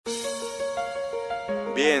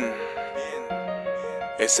Bien,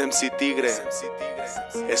 es MC Tigre,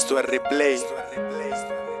 esto es replay,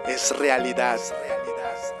 es realidad,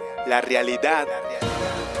 la realidad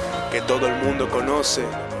que todo el mundo conoce.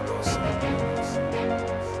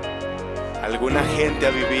 Alguna gente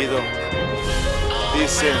ha vivido,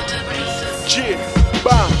 dicen,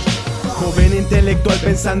 ¡Chiba! Joven intelectual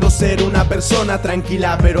pensando ser una persona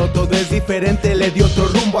tranquila, pero todo es diferente. Le dio otro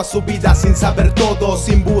rumbo a su vida sin saber todo,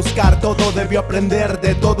 sin buscar todo. Debió aprender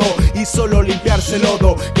de todo y solo limpiarse el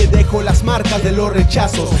lodo que dejó las marcas de los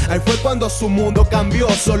rechazos. Ahí fue cuando su mundo cambió.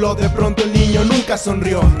 Solo de pronto el niño nunca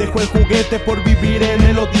sonrió. Dejó el juguete por vivir en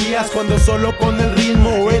melodías, cuando solo con el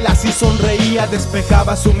ritmo él así sonreía.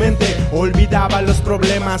 Despejaba su mente, olvidaba los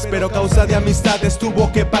problemas, pero a causa de amistades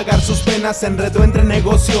tuvo que pagar sus penas. Se enredó entre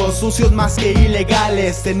negocios sucios más que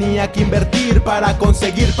ilegales, tenía que invertir para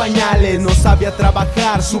conseguir pañales. No sabía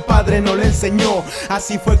trabajar, su padre no le enseñó.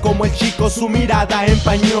 Así fue como el chico su mirada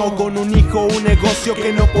empañó. Con un hijo, un negocio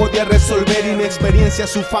que no podía resolver. Inexperiencia,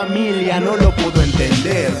 su familia no lo pudo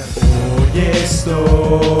entender. Hoy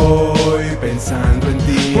estoy pensando en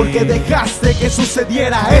ti. ¿Por qué dejaste que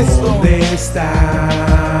sucediera esto? ¿Dónde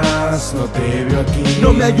estás? No te veo aquí.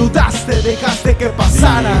 No me ayudaste, dejaste que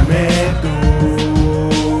pasara. Dime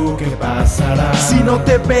tú, ¿qué pasará? Si no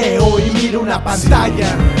te veo y miro una pantalla.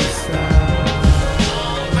 Si no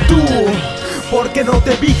Tú, porque no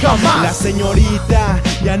te vi jamás. La señorita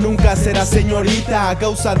ya nunca será señorita a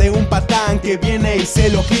causa de un patán que viene y se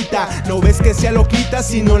lo quita. No ves que sea loquita,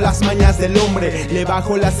 sino las mañas del hombre. Le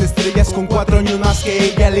bajó las estrellas con 4 años más que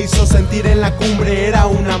ella. Le hizo sentir en la cumbre, era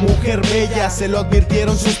una mujer bella. Se lo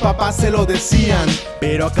advirtieron, sus papás se lo decían,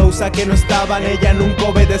 pero a causa que no estaban, ella nunca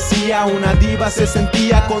obedecía. Una diva se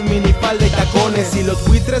sentía con minifalda y tacones, y los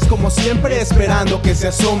buitres como siempre esperando que se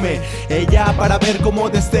asome ella para ver cómo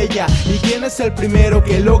destella. ¿Y quién es el primero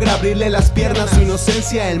que logra abrirle las piernas? Su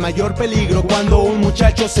inocencia, el mayor peligro cuando un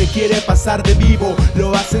muchacho se quiere pasar de vivo.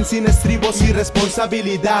 Lo hacen sin estribos y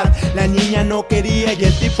responsabilidad. La niña no quería y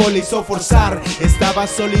el tipo le hizo forzar. Estaba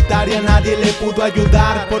solitaria, nadie le pudo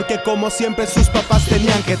ayudar, porque como siempre sus papás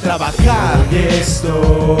tenían que trabajar. Hoy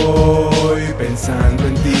estoy pensando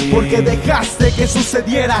en ti. ¿Por qué dejaste que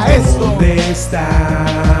sucediera esto? ¿Dónde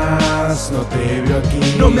estás? No te veo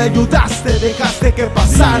aquí. No me ayudaste, dejaste que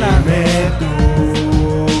pasara. Dime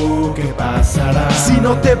tú, ¿qué pasará? Si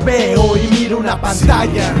no te veo y miro una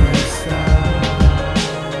pantalla. Si no estás.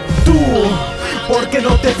 Tú, porque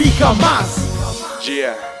no te vi jamás.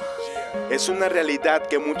 Yeah. Es una realidad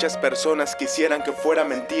que muchas personas quisieran que fuera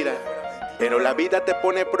mentira, pero la vida te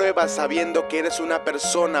pone pruebas sabiendo que eres una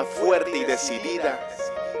persona fuerte y decidida,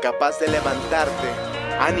 capaz de levantarte.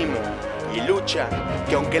 Ánimo y lucha,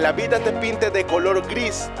 que aunque la vida te pinte de color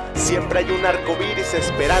gris, siempre hay un arco iris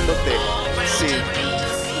esperándote. Sí,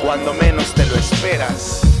 cuando menos te lo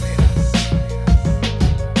esperas.